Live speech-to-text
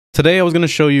Today I was going to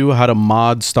show you how to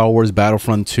mod Star Wars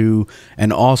Battlefront 2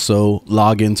 and also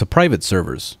log into private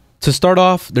servers. To start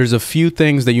off, there's a few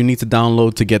things that you need to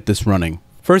download to get this running.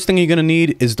 First thing you're going to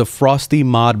need is the Frosty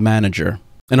mod manager.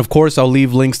 And of course, I'll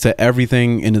leave links to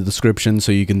everything in the description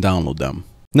so you can download them.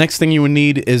 Next thing you would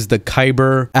need is the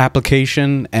Kyber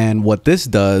application, and what this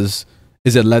does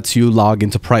is it lets you log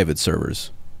into private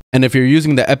servers. And if you're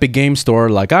using the Epic Game Store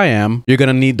like I am, you're going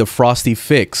to need the Frosty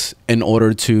fix in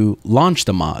order to launch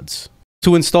the mods.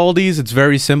 To install these, it's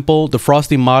very simple. The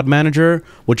Frosty mod manager,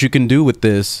 what you can do with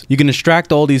this, you can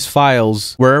extract all these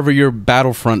files wherever your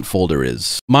Battlefront folder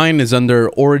is. Mine is under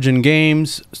Origin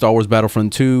Games, Star Wars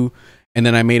Battlefront 2, and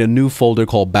then I made a new folder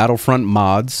called Battlefront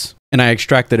Mods, and I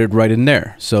extracted it right in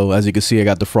there. So as you can see, I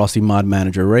got the Frosty mod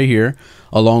manager right here,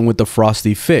 along with the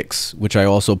Frosty fix, which I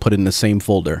also put in the same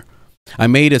folder. I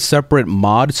made a separate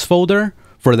mods folder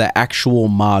for the actual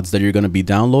mods that you're going to be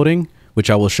downloading, which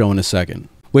I will show in a second.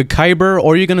 With Kyber,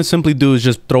 all you're going to simply do is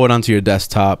just throw it onto your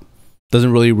desktop.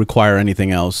 Doesn't really require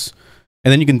anything else.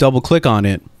 And then you can double click on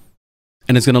it,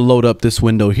 and it's going to load up this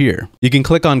window here. You can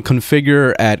click on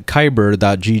configure at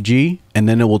kyber.gg, and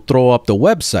then it will throw up the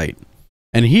website.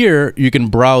 And here you can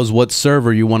browse what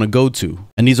server you want to go to.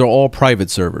 And these are all private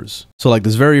servers. So like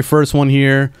this very first one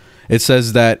here, it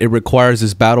says that it requires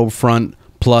this Battlefront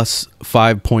plus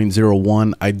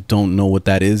 5.01. I don't know what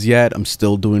that is yet. I'm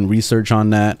still doing research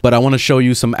on that. But I want to show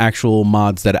you some actual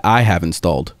mods that I have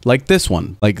installed. Like this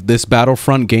one. Like this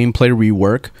Battlefront gameplay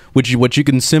rework. Which what you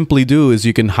can simply do is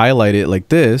you can highlight it like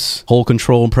this. Hold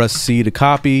Control and press C to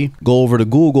copy. Go over to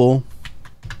Google.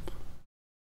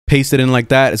 Paste it in like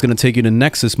that. It's going to take you to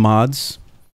Nexus mods.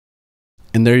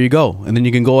 And there you go. And then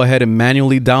you can go ahead and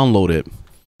manually download it.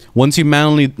 Once you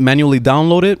manually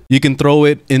download it, you can throw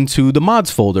it into the mods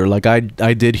folder like I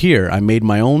did here. I made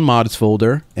my own mods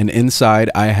folder, and inside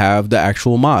I have the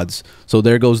actual mods. So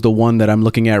there goes the one that I'm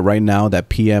looking at right now, that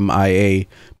PMIA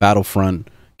Battlefront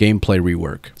gameplay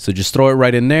rework. So just throw it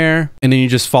right in there, and then you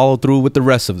just follow through with the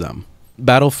rest of them.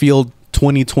 Battlefield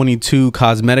 2022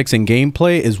 cosmetics and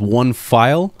gameplay is one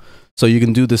file. So you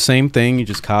can do the same thing. You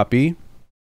just copy,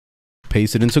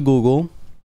 paste it into Google.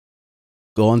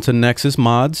 Go onto Nexus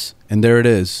mods, and there it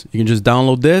is. You can just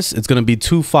download this. It's going to be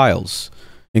 2 files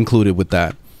included with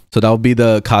that. So that will be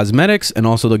the cosmetics and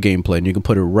also the gameplay, and you can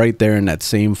put it right there in that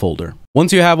same folder.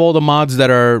 Once you have all the mods that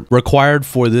are required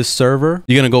for this server,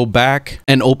 you're going to go back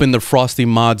and open the Frosty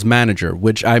mods manager,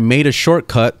 which I made a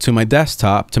shortcut to my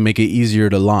desktop to make it easier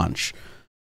to launch.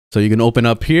 So you can open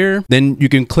up here, then you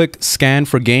can click scan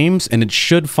for games, and it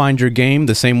should find your game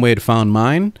the same way it found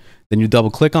mine. Then you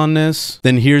double click on this.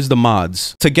 Then here's the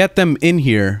mods. To get them in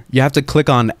here, you have to click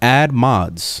on add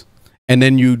mods. And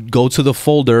then you go to the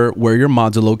folder where your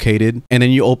mods are located, and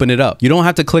then you open it up. You don't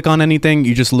have to click on anything.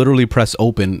 You just literally press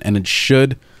open, and it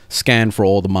should scan for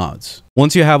all the mods.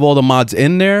 Once you have all the mods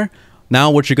in there, now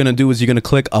what you're going to do is you're going to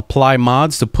click apply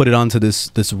mods to put it onto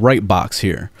this right box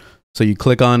here. So you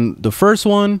click on the first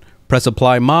one, press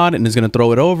apply mod, and it's going to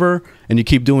throw it over, and you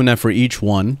keep doing that for each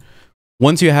one.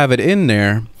 Once you have it in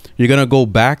there, you're going to go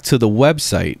back to the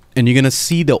website, and you're going to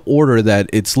see the order that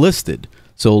it's listed.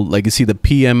 So like you see the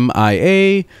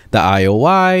PMIA, the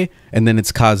IOI, and then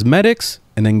it's cosmetics,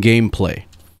 and then gameplay.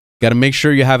 Got to make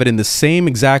sure you have it in the same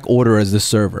exact order as the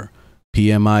server.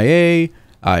 PMIA,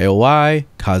 IOI,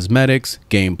 cosmetics,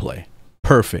 gameplay.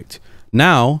 Perfect.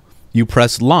 Now you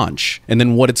press launch, and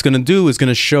then what it's going to do is going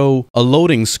to show a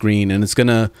loading screen, and it's going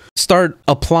to start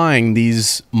applying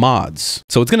these mods.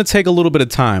 So it's going to take a little bit of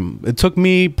time. It took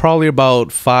me probably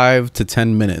about 5 to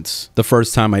 10 minutes the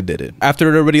first time I did it.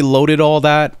 After it already loaded all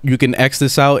that, you can X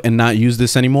this out and not use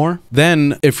this anymore.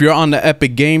 Then if you're on the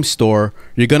Epic Game Store,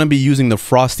 you're going to be using the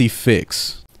Frosty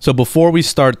fix. So before we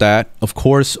start that, of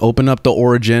course, open up the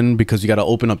Origin, because you got to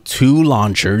open up 2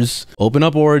 launchers. Open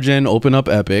up Origin, open up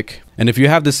Epic. And if you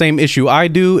have the same issue I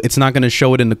do, it's not going to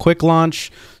show it in the quick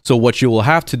launch. So what you will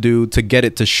have to do to get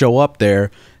it to show up there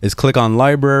is click on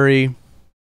library.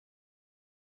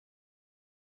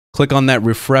 Click on that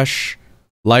refresh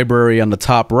library on the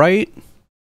top right.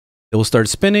 It will start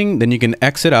spinning. Then you can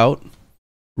exit out,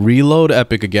 reload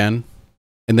Epic again,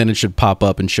 and then it should pop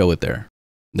up and show it there.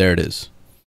 There it is.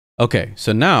 Okay,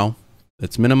 so now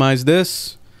let's minimize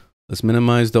this. Let's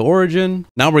minimize the Origin.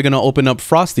 Now we're going to open up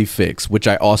Frosty Fix, which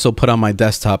I also put on my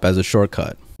desktop as a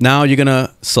shortcut. Now you're going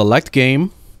to select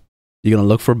game. You're going to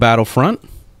look for Battlefront.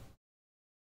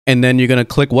 And then you're going to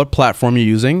click what platform you're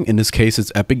using. In this case,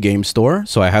 it's Epic Game Store.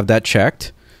 So I have that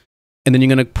checked. And then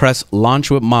you're going to press Launch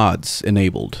with Mods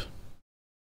enabled.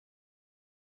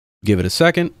 Give it a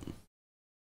second.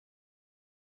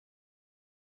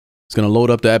 It's going to load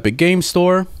up the Epic Game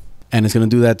Store. And it's going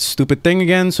to do that stupid thing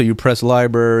again. So you press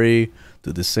library,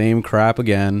 do the same crap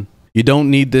again. You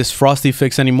don't need this Frosty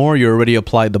fix anymore. You already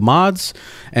applied the mods,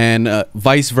 and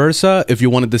vice versa. If you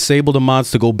want to disable the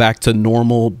mods to go back to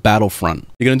normal Battlefront,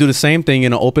 you're going to do the same thing.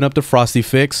 You're going to open up the Frosty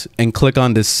fix and click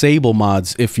on disable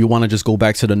mods if you want to just go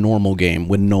back to the normal game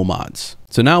with no mods.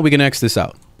 So now we can X this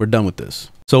out. We're done with this.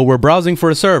 So we're browsing for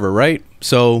a server, right?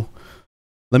 So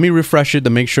let me refresh it to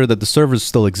make sure that the servers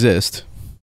still exist.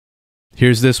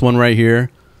 Here's this one right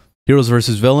here, Heroes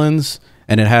versus Villains.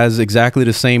 And it has exactly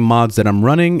the same mods that I'm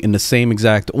running in the same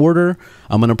exact order.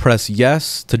 I'm going to press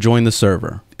yes to join the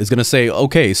server. It's going to say,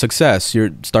 okay, success.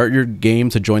 Start your game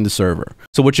to join the server.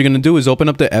 So what you're going to do is open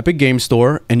up the Epic Game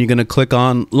Store and you're going to click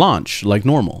on launch like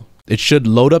normal. It should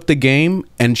load up the game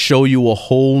and show you a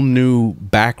whole new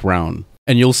background.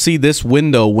 And you'll see this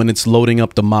window when it's loading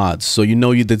up the mods. So you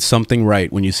know you did something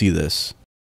right when you see this.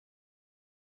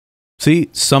 See,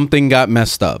 something got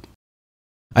messed up.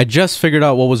 I just figured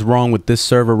out what was wrong with this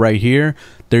server right here.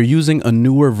 They're using a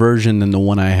newer version than the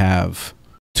one I have,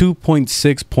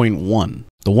 2.6.1.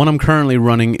 The one I'm currently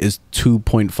running is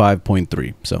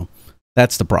 2.5.3. So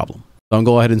that's the problem. So I'll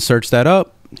go ahead and search that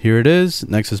up. Here it is,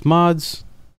 Nexus Mods.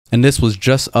 And this was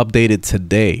just updated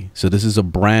today. So this is a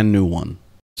brand new one.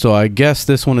 So I guess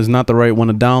this one is not the right one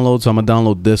to download. So I'm going to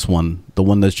download this one, the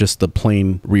one that's just the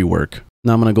plain rework.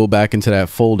 Now I'm going to go back into that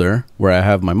folder where I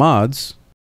have my mods.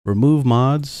 Remove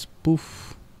mods,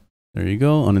 poof. There you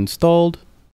go, uninstalled.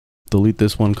 Delete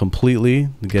this one completely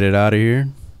to get it out of here.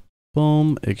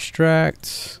 Boom,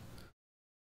 extract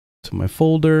to my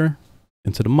folder,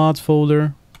 into the mods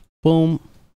folder, boom.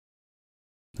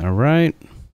 All right,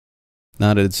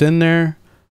 now that it's in there,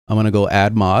 I'm gonna go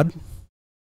add mod,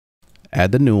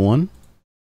 add the new one.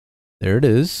 There it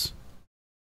is.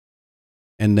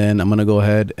 And then I'm gonna go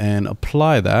ahead and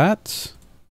apply that.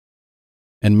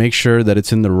 And make sure that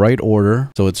it's in the right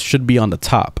order. So it should be on the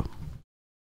top.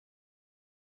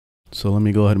 So let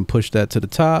me go ahead and push that to the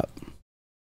top.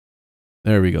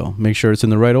 There we go. Make sure it's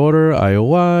in the right order.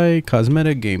 IOI,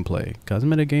 cosmetic gameplay.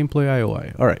 Cosmetic gameplay,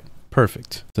 IOI. All right,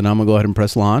 perfect. So now I'm gonna go ahead and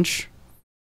press launch.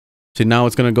 See, now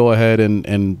it's gonna go ahead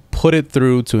and put it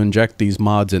through to inject these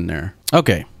mods in there.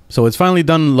 Okay, so it's finally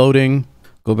done loading.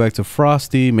 Go back to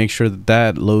Frosty, make sure that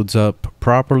that loads up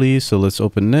properly. So let's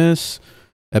open this.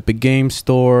 Epic Game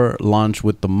Store, launch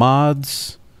with the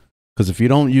mods. Because if you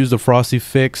don't use the Frosty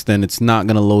fix, then it's not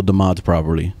going to load the mods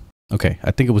properly. Okay,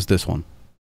 I think it was this one.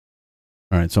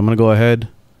 All right, so I'm going to go ahead.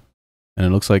 And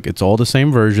it looks like it's all the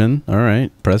same version. All right,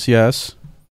 press yes.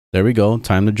 There we go.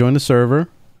 Time to join the server.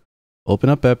 Open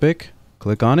up Epic.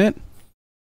 Click on it.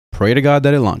 Pray to God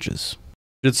that it launches.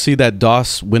 You should see that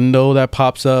DOS window that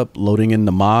pops up, loading in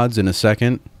the mods in a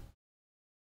second.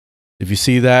 If you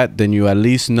see that, then you at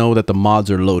least know that the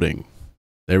mods are loading.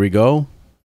 There we go.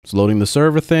 It's loading the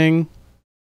server thing.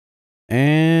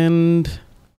 And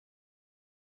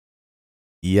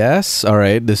yes. All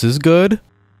right. This is good.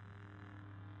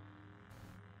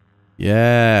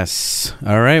 Yes.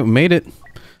 All right. We made it.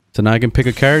 So now I can pick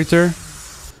a character.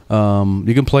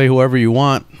 You can play whoever you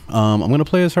want. I'm going to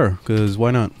play as her because why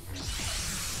not?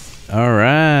 All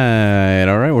right,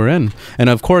 we're in. And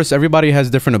of course, everybody has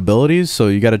different abilities, so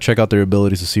you got to check out their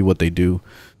abilities to see what they do.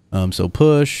 So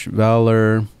push,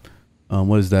 valor,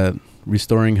 what is that?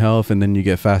 Restoring health, and then you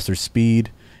get faster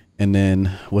speed. And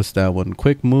then what's that one?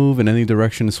 Quick move in any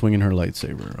direction, swinging her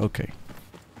lightsaber. Okay.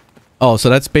 Oh, so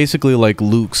that's basically like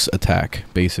Luke's attack,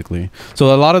 basically.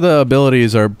 So a lot of the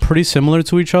abilities are pretty similar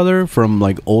to each other from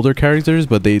like older characters,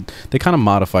 but they kind of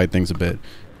modified things a bit.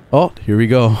 Oh, here we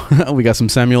go. We got some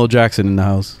Samuel Jackson in the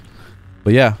house.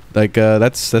 But yeah, like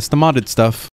that's the modded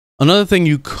stuff. Another thing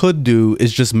you could do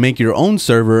is just make your own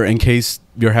server in case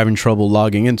you're having trouble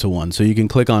logging into one. So you can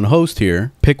click on host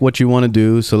here, pick what you want to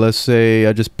do. So let's say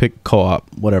I just pick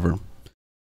co-op, whatever.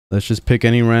 Let's just pick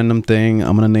any random thing.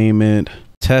 I'm going to name it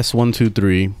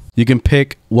test123. You can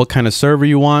pick what kind of server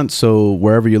you want. So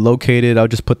wherever you're located, I'll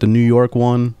just put the New York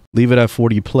one, leave it at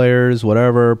 40 players,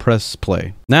 whatever, press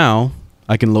play. Now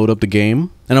I can load up the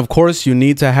game. And of course, you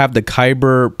need to have the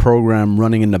Kyber program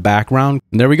running in the background.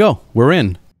 And there we go. We're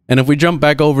in. And if we jump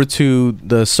back over to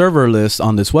the server list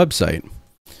on this website,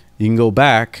 you can go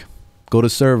back, go to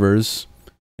servers,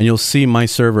 and you'll see my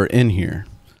server in here.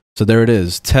 So there it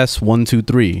is,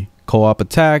 test123, co-op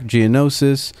attack,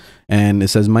 Geonosis, and it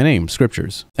says my name,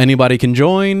 Scriptures. Anybody can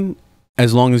join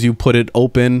as long as you put it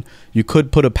open. You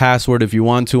could put a password if you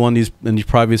want to on these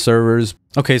private servers.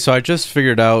 Okay, so I just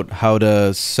figured out how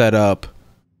to set up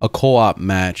a co-op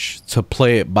match to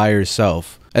play it by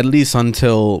yourself, at least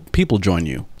until people join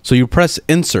you. So you press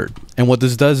insert, and what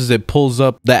this does is it pulls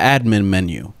up the admin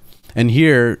menu. And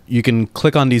here you can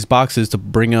click on these boxes to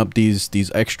bring up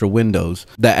these extra windows.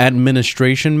 The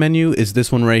administration menu is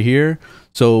this one right here.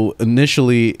 So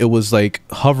initially it was like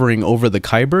hovering over the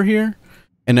Kyber here,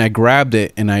 and I grabbed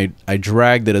it and I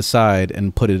dragged it aside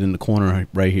and put it in the corner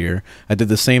right here. I did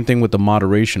the same thing with the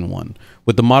moderation one.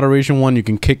 With the moderation one, you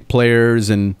can kick players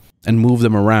and move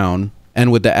them around.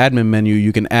 And with the admin menu,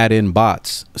 you can add in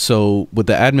bots. So with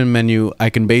the admin menu, I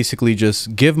can basically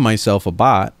just give myself a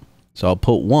bot. So I'll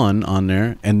put one on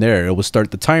there, and there it will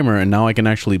start the timer, and now I can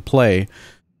actually play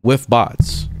with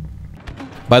bots.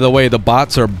 By the way, the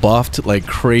bots are buffed like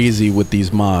crazy with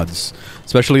these mods,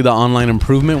 especially the online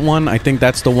improvement one. I think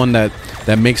that's the one that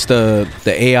makes the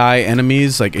AI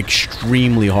enemies like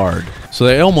extremely hard. So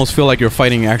they almost feel like you're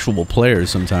fighting actual players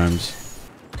sometimes.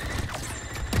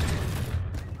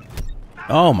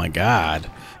 Oh my god.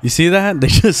 You see that? They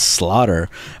just slaughter.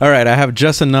 All right, I have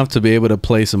just enough to be able to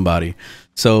play somebody.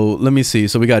 So let me see.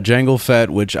 So we got Jango Fett,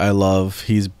 which I love.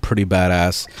 He's pretty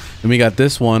badass. And we got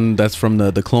this one that's from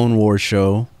the Clone Wars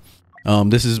show.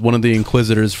 This is one of the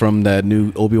Inquisitors from that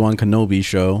new Obi-Wan Kenobi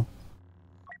show.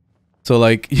 So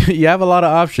like you have a lot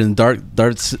of options. Darth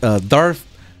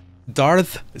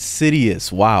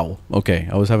Sidious. Wow. Okay,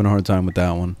 I was having a hard time with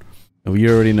that one. You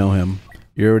already know him.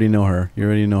 You already know her. You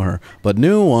already know her. But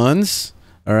new ones.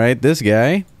 All right, this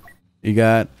guy. You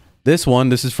got this one.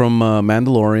 This is from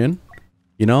Mandalorian.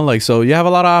 You know, like, so you have a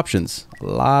lot of options. A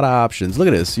lot of options. Look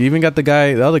at this. You even got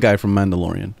the other guy from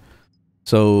Mandalorian.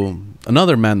 So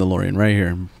another Mandalorian right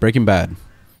here. Breaking Bad.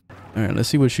 All right, let's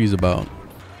see what she's about.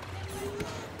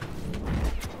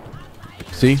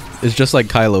 See, it's just like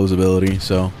Kylo's ability.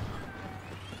 So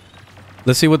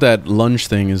let's see what that lunge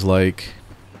thing is like.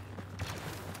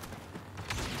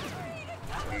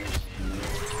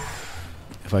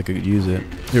 If I could use it.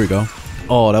 Here we go.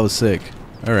 Oh, that was sick.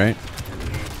 All right.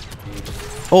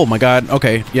 Oh my god.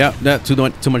 Okay. Yeah, that too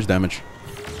much damage.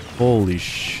 Holy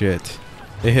shit.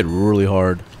 They hit really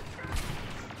hard.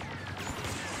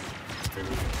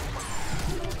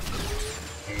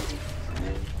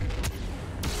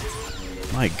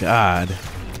 My god.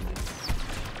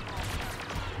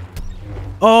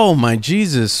 Oh my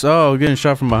Jesus. Oh, getting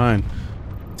shot from behind.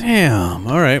 Damn.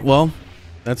 All right. Well,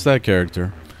 that's that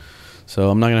character. So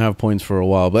I'm not going to have points for a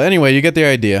while. But anyway, you get the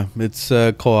idea. It's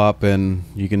co-op, and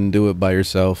you can do it by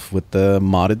yourself with the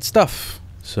modded stuff.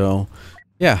 So,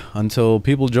 yeah, until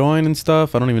people join and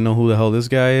stuff. I don't even know who the hell this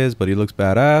guy is, but he looks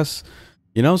badass.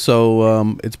 You know,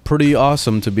 so it's pretty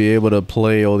awesome to be able to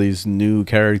play all these new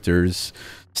characters.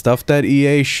 Stuff that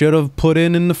EA should have put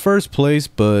in the first place,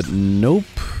 but nope.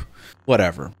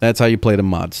 Whatever. That's how you play the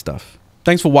mod stuff.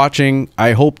 Thanks for watching.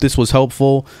 I hope this was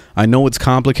helpful. I know it's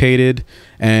complicated,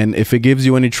 and if it gives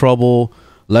you any trouble,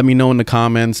 let me know in the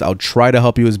comments. I'll try to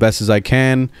help you as best as I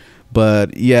can,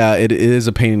 but yeah, it is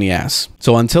a pain in the ass.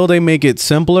 So until they make it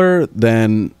simpler,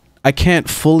 then I can't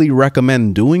fully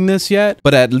recommend doing this yet,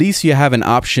 but at least you have an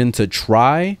option to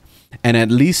try, and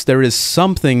at least there is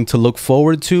something to look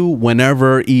forward to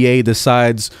whenever EA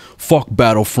decides, fuck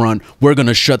Battlefront, we're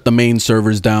gonna shut the main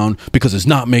servers down because it's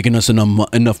not making us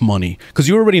enough money. Because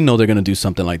you already know they're gonna do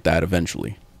something like that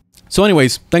eventually. So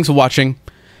anyways, thanks for watching,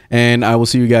 and I will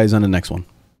see you guys on the next one.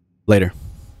 Later.